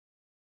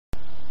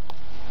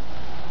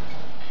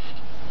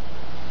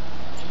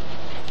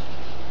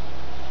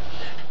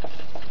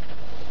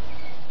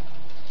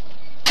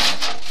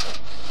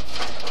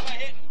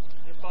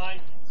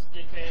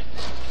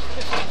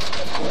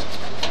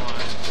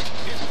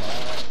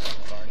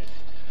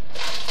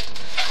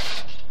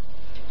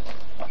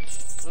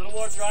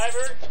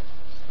driver.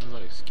 Sounds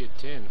like skid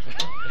 10.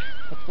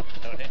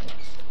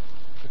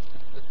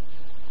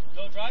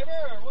 Go driver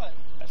or what?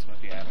 That's what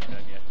you haven't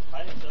done yet.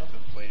 I think so. I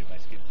haven't plated my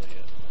skid plate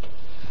yet.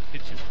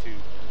 It's just 2.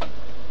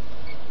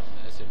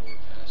 That's inward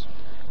passenger.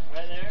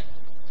 Right there.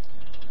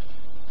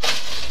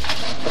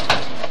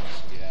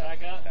 Yeah,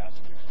 Back up.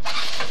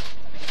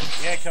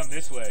 Passenger. Yeah, come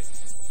this way.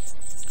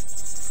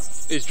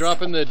 He's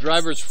dropping the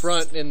driver's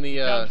front in the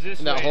Comes this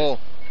in that way. hole.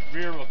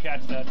 Rear will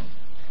catch that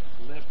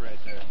lip right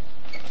there.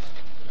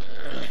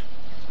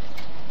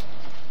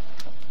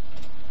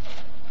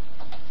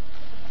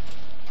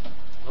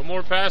 One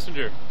more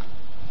passenger.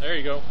 There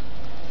you go.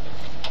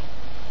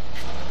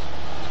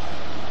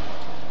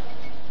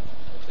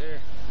 Right there.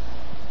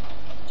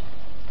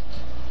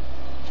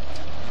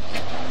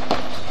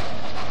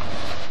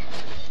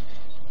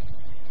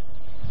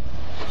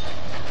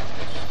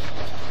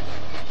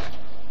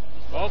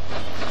 Bump.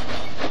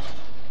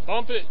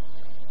 Bump it.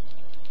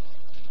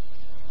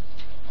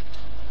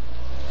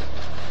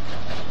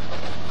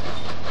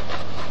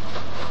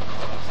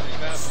 Stay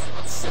fast.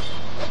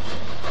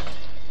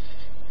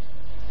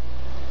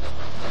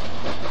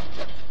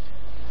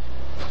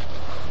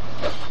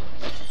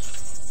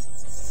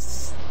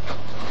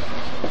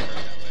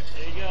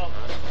 There you go.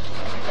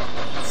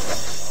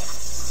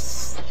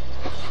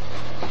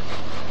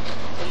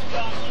 Keep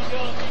going, keep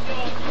going, keep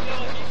going, keep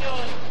going, keep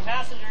going.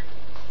 Passenger.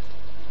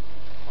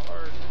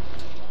 Hard.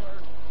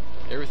 Hard.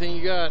 Everything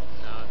you got.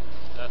 No,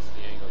 that's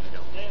the angle you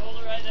don't. Okay, hold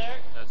it right there.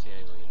 That's the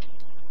angle you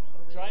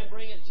don't. Try and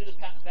bring it to the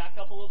back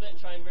up a little bit and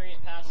try and bring it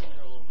passenger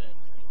a little bit.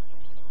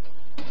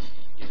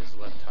 Get his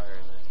left tire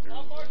in that groove.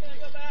 How far can I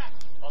go back?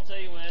 I'll tell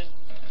you when.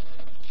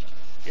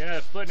 Yeah,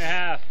 1.5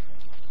 feet.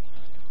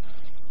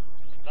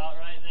 About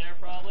right there,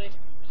 probably.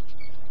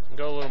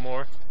 Go a little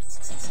more.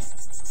 There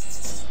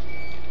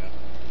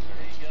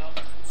you go.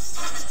 Do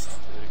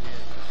it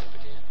again. Push up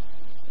again.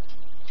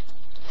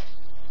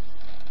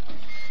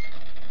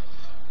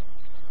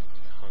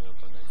 Hung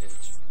up on that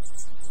hitch.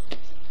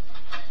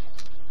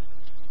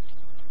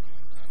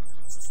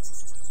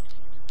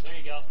 There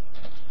you go.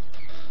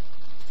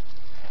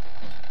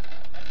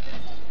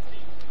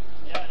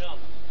 Yeah, I know.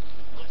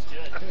 Looks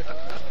good.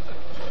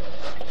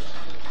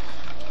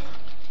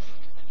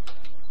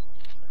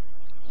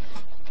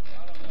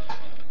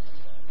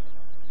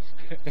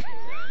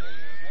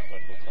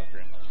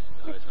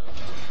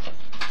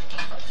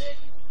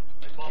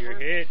 Your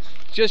hitch.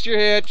 Just your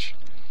hitch.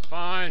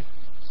 Fine.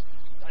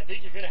 I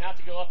think you're going to have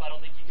to go up. I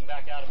don't think you can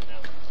back out of it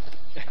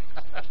now.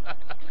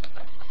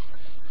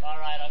 All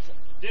right.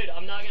 Dude,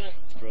 I'm not going to.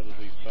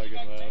 Brotherly fucking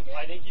love.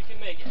 I think you can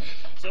make it.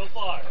 So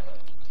far.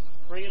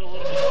 Bring it a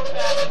little bit more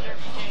passenger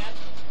if you can.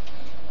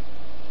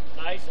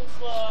 Nice and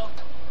slow.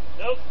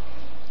 Nope.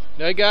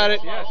 I got it.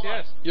 Hold on, Yes, hold on.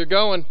 yes. You're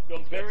going. Go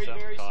very, Got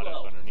something very caught slow.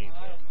 up underneath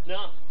there.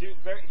 No, dude,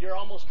 you're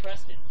almost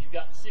crested. You've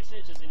got 6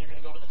 inches and you're going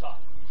to go over the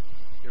top.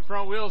 Your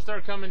front wheels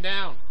start coming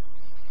down.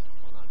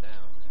 Well, not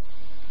down.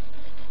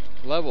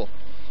 Level.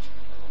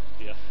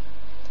 Yeah.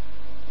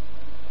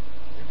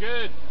 You're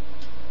good.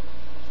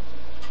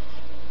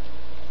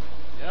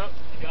 Yep.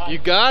 You You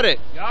got it.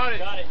 got it. Got it.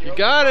 Got it. You're You over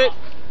got the it. top.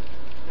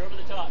 You're over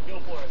the top. Go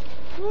for it.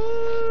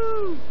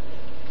 Woo!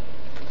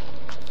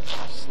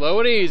 Slow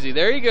and easy.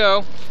 There you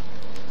go.